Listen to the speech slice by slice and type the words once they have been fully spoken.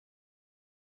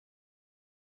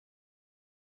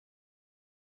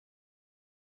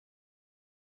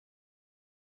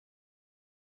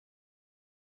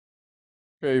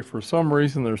Okay, for some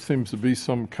reason there seems to be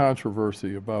some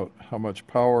controversy about how much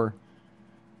power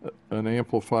an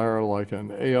amplifier like an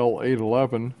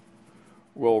AL811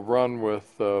 will run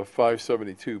with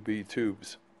 572B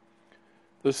tubes.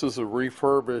 This is a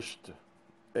refurbished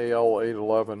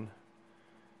AL811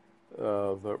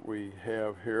 that we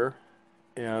have here,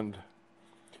 and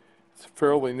it's a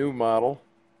fairly new model.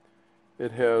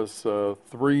 It has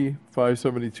three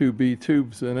 572B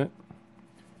tubes in it,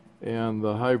 and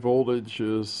the high voltage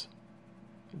is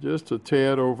just a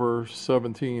tad over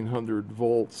 1700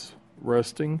 volts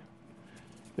resting.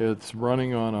 It's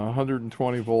running on a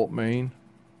 120 volt main.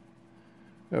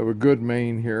 I have a good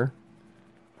main here.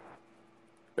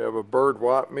 I have a bird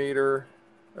watt meter,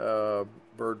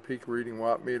 bird peak reading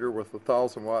watt meter with a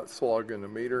 1000 watt slug in the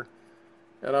meter,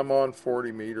 and I'm on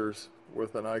 40 meters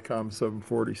with an ICOM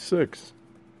 746.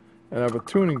 And I have a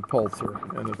tuning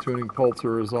pulsar, and the tuning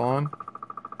pulsar is on,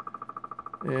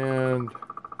 and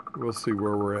we'll see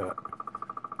where we're at.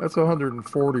 That's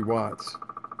 140 watts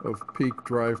of peak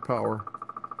drive power.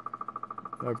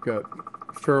 I've got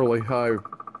fairly high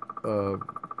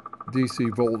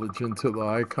DC voltage into the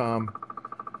ICOM,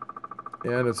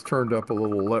 and it's turned up a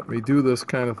little. Let me do this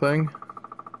kind of thing.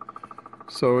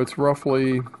 So it's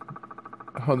roughly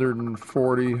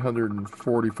 140,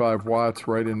 145 watts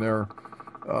right in there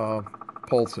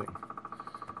pulsing.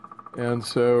 And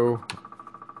so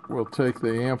we'll take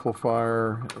the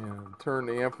amplifier and turn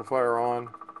the amplifier on.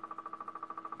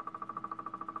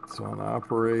 It's on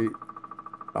operate.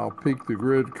 I'll peak the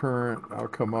grid current. I'll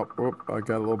come up. Whoop, I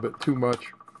got a little bit too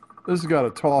much. This has got a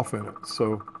TOF in it,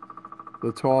 so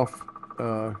the TOF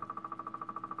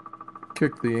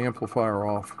kicked the amplifier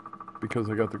off because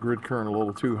I got the grid current a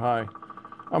little too high.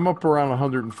 I'm up around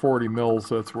 140 mils.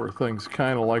 That's where things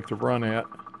kind of like to run at.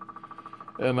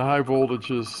 And the high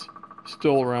voltage is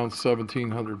still around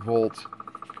 1700 volts.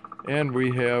 And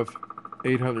we have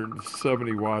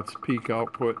 870 watts peak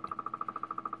output.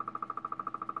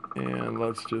 And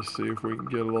let's just see if we can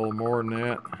get a little more than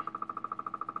that.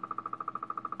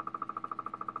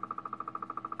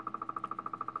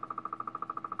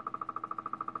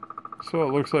 So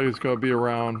it looks like it's going to be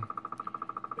around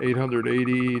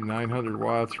 880, 900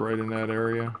 watts right in that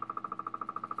area.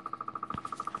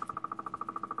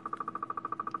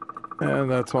 And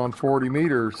that's on 40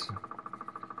 meters.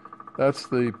 That's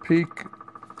the peak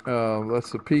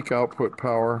output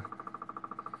power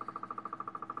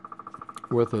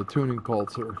with a tuning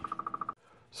pulsar.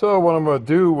 So what I'm going to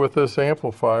do with this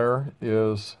amplifier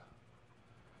is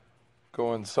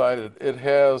go inside it. It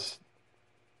has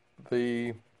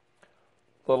the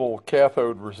little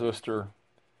cathode resistor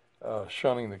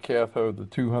shunting the cathode, the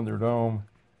 200 ohm,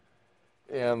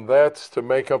 and that's to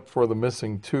make up for the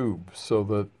missing tube so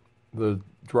that the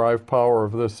drive power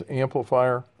of this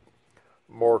amplifier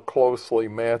more closely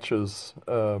matches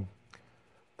the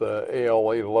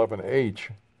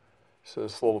AL811H. So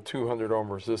this little 200 ohm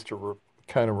resistor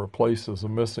kind of replaces the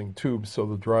missing tube, so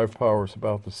the drive power is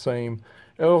about the same.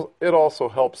 It also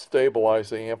helps stabilize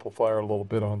the amplifier a little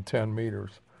bit on 10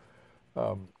 meters.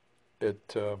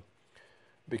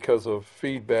 Because of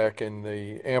feedback in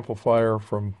the amplifier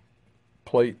from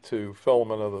plate to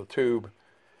filament of the tube,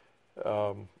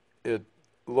 a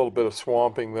little bit of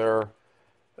swamping there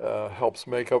helps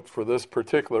make up for this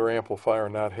particular amplifier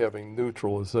not having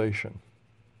neutralization.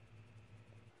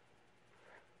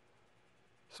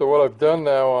 So what I've done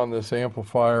now on this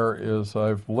amplifier is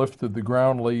I've lifted the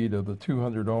ground lead of the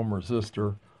 200 ohm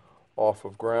resistor off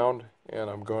of ground, and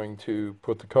I'm going to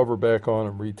put the cover back on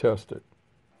and retest it.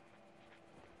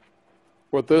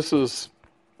 What this is,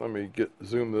 let me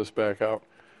zoom this back out.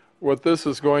 What this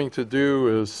is going to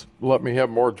do is let me have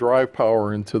more drive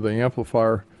power into the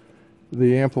amplifier.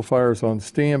 The amplifier is on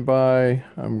standby.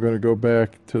 I'm going to go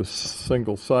back to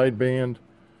single sideband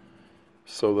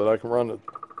so that I can run the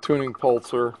tuning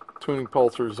pulsar. Tuning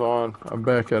pulsar's on. I'm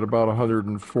back at about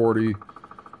 140,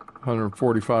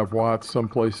 145 watts,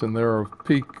 someplace in there of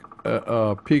peak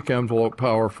envelope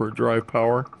power for drive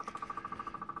power.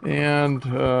 And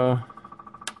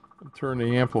turn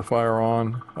the amplifier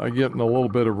on. I'm getting a little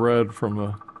bit of red from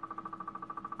the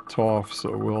TOF,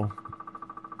 so we'll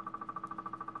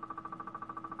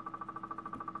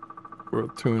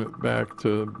tune it back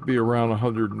to be around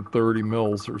 130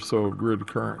 mils or so of grid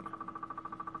current.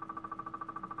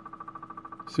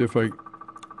 See if I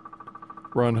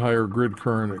run higher grid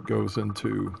current, it goes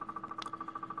into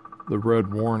the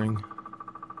red warning.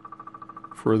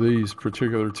 For these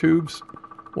particular tubes,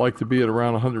 like to be at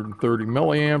around 130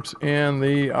 milliamps, and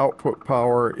the output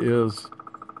power is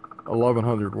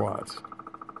 1100 watts.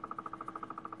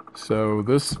 So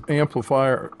this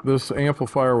amplifier with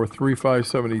three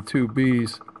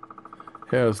 572Bs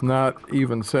has not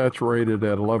even saturated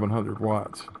at 1100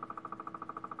 watts.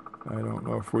 I don't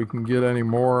know if we can get any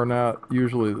more or not.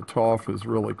 Usually the TOF is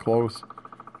really close.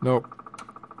 Nope,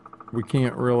 we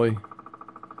can't really.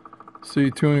 See,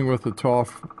 tuning with the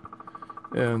TOF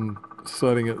and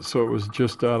setting it so it was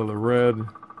just out of the red,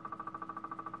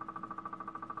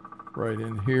 right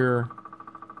in here.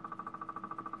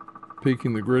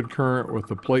 Peaking the grid current with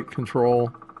the plate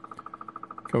control.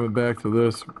 Coming back to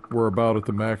this, we're about at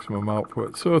the maximum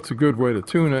output. So it's a good way to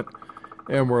tune it,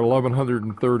 and we're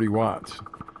 1130 watts.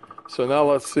 So now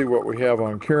let's see what we have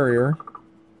on carrier.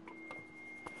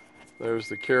 There's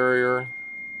the carrier,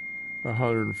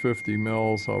 150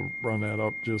 mils. I'll run that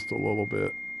up just a little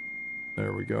bit.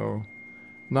 There we go.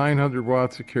 900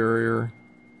 watts of carrier.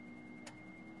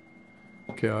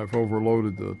 Okay, I've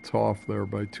overloaded the TOF there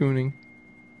by tuning.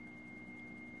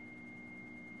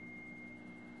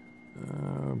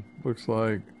 Looks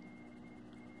like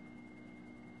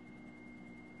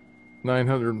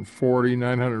 940,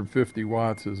 950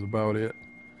 watts is about it.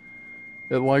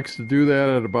 It likes to do that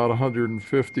at about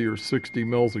 150 or 60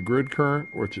 mils of grid current,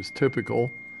 which is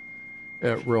typical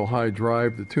at real high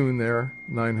drive to tune there,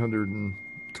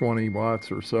 920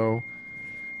 watts or so.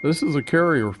 This is a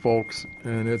carrier, folks,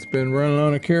 and it's been running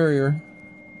on a carrier.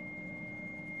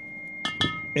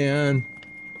 And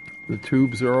the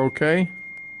tubes are okay.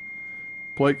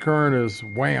 Plate current is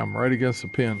wham, right against the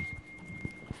pin.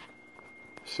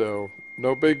 So,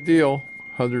 no big deal,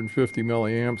 150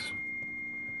 milliamps.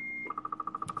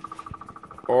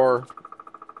 Or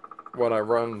when I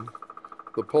run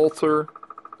the pulsar,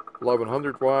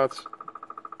 1100 watts.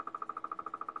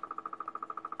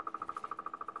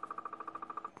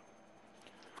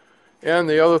 And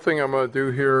the other thing I'm going to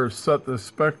do here is set the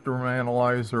spectrum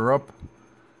analyzer up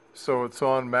so it's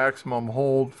on maximum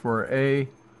hold for A,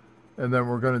 and then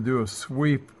we're going to do a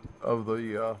sweep of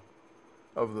the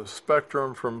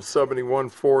spectrum from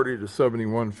 7140 to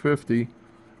 7150.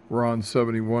 We're on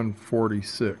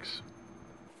 7146.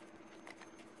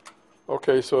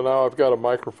 Okay, so now I've got a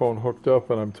microphone hooked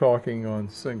up and I'm talking on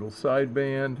single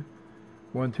sideband,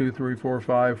 1, 2, 3, 4,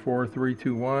 5, 4, 3,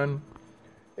 2, 1.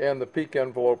 And the peak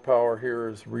envelope power here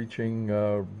is reaching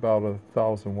about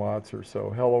 1,000 watts or so.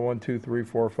 Hello, 1, 2, 3,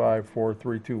 4, 5, 4,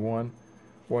 3, 2, 1.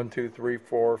 1, 2, 3,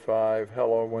 4, 5.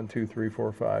 Hello, 1, 2, 3,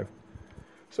 4, 5.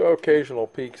 So occasional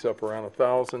peaks up around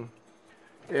 1,000.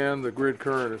 And the grid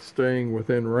current is staying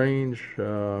within range.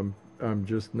 I'm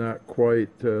just not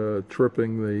quite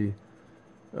tripping the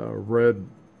red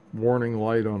warning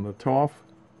light on the TOF.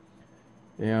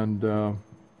 And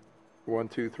 1,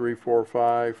 2, 3, 4,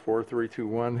 5, 4, 3, 2,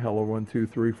 1. Hello, 1, 2,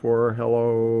 3, 4.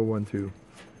 Hello, 1, 2.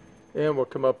 And we'll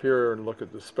come up here and look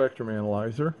at the spectrum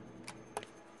analyzer.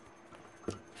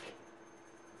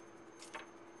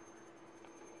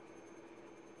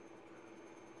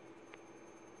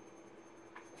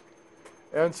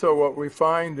 And so what we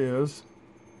find is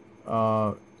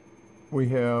we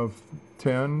have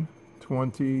 10,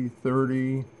 20,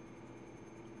 30,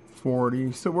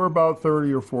 40. So we're about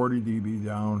 30 or 40 dB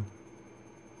down.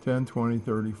 10, 20,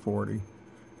 30, 40.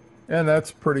 And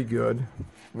that's pretty good.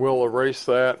 We'll erase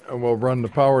that and we'll run the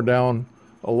power down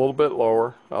a little bit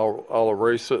lower. I'll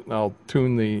erase it and I'll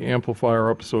tune the amplifier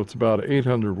up so it's about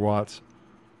 800 watts.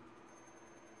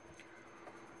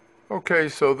 Okay,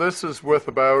 so this is with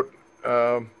about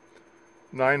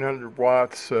 900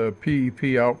 watts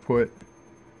PEP output.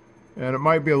 And it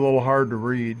might be a little hard to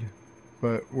read,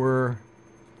 but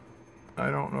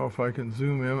I don't know if I can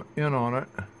zoom in on it.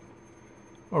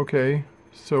 Okay,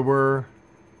 so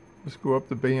let's go up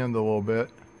the band a little bit.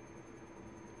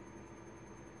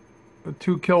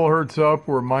 2 kilohertz up,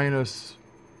 we're minus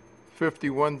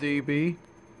 51 dB.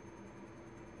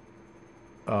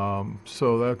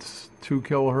 So that's 2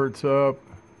 kilohertz up.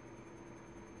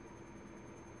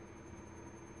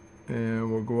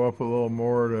 And we'll go up a little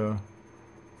more to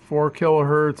 4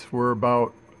 kilohertz. We're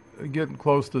about getting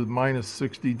close to minus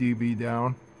 60 dB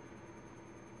down.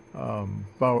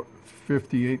 About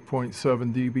 58.7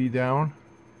 dB down.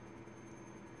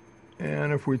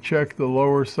 And if we check the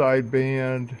lower side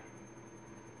band,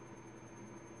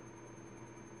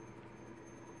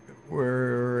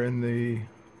 we're in the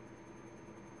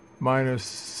minus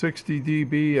 60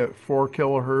 dB at 4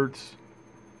 kilohertz.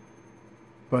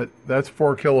 But that's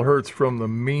 4 kilohertz from the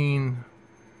mean,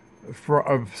 that's 4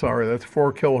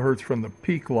 kilohertz from the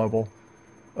peak level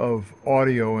of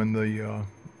audio in the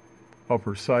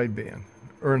upper sideband,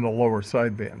 or in the lower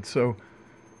sideband. So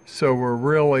we're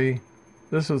really,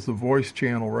 this is the voice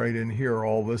channel right in here,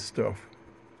 all this stuff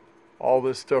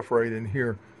right in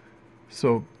here.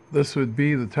 So this would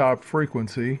be the top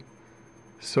frequency.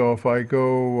 So if I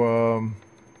go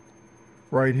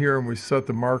right here and we set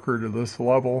the marker to this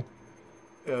level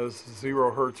as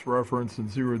 0 hertz reference and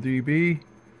 0 dB,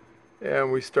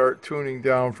 and we start tuning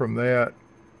down from that.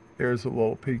 There's a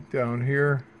little peak down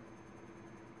here,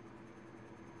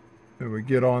 and we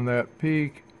get on that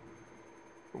peak.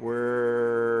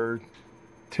 We're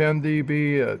 10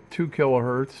 dB at 2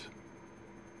 kilohertz,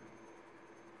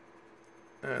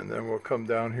 and then we'll come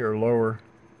down here lower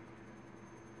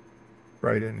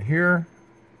right in here.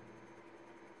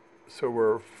 So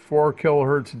we're 4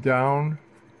 kilohertz down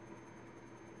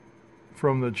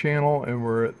from the channel, and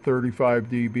we're at 35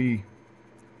 dB.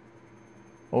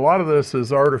 A lot of this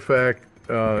is artifact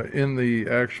in the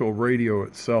actual radio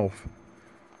itself.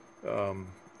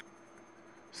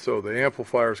 So the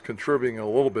amplifier is contributing a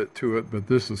little bit to it, but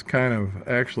this is kind of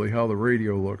actually how the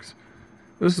radio looks.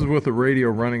 This is with the radio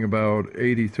running about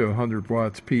 80 to 100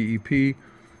 watts PEP,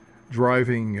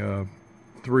 driving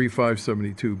 3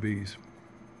 572Bs.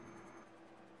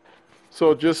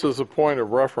 So just as a point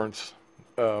of reference,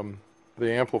 the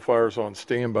amplifier's on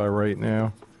standby right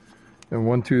now. And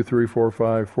 1, 2, 3, 4,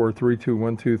 5, 4, 3, 2,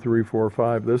 1, 2, 3, 4,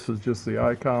 5. This is just the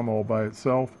ICOM all by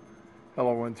itself.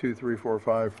 Hello, 1, 2, 3, 4,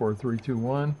 5, 4, 3, 2,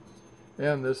 1.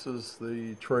 And this is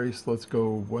the trace. Let's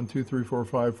go 1, 2, 3, 4,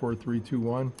 5, 4, 3, 2,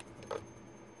 1.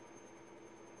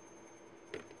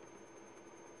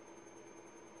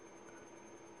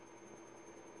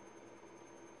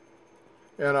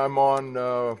 And I'm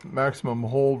on maximum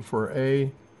hold for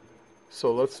A.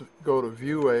 So let's go to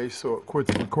view A so it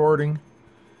quits recording.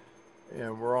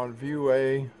 And we're on view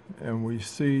A, and we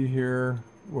see here,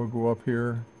 we'll go up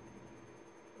here,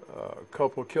 a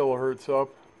couple kilohertz up,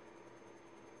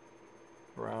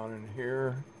 around in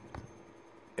here,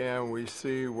 and we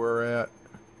see we're at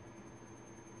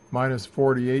minus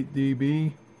 48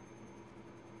 dB.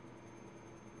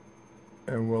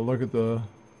 And we'll look at the,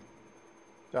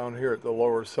 down here at the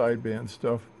lower sideband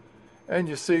stuff, and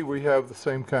you see we have the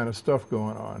same kind of stuff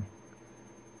going on.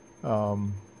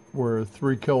 We're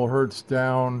 3 kilohertz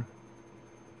down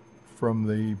from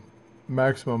the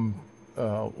maximum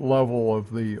level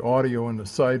of the audio in the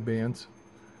sidebands,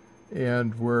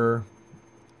 and we're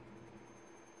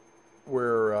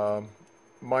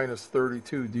minus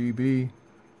 32 dB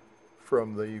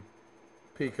from the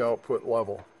peak output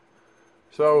level.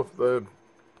 So the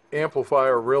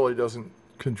amplifier really doesn't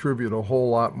contribute a whole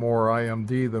lot more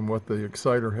IMD than what the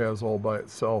exciter has all by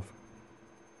itself.